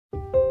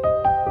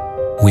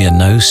We are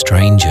no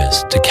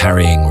strangers to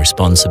carrying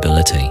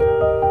responsibility.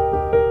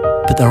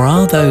 But there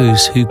are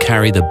those who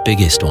carry the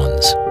biggest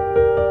ones.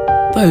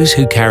 Those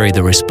who carry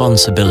the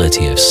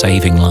responsibility of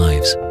saving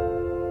lives.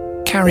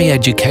 Carry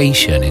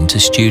education into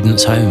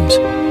students' homes.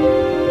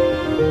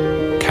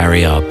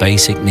 Carry our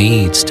basic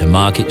needs to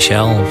market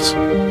shelves.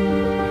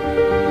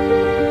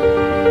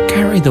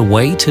 Carry the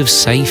weight of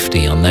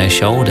safety on their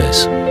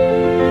shoulders.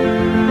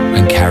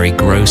 And carry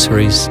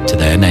groceries to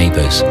their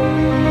neighbours.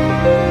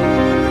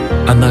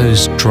 And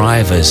those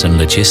drivers and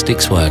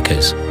logistics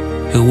workers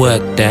who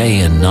work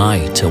day and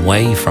night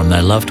away from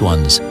their loved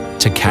ones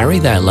to carry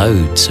their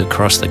loads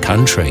across the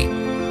country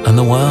and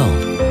the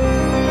world.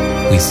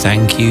 We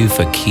thank you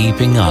for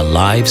keeping our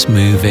lives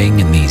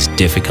moving in these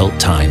difficult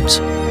times,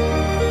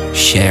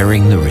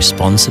 sharing the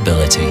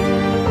responsibility,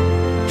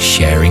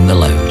 sharing the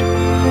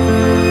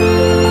load.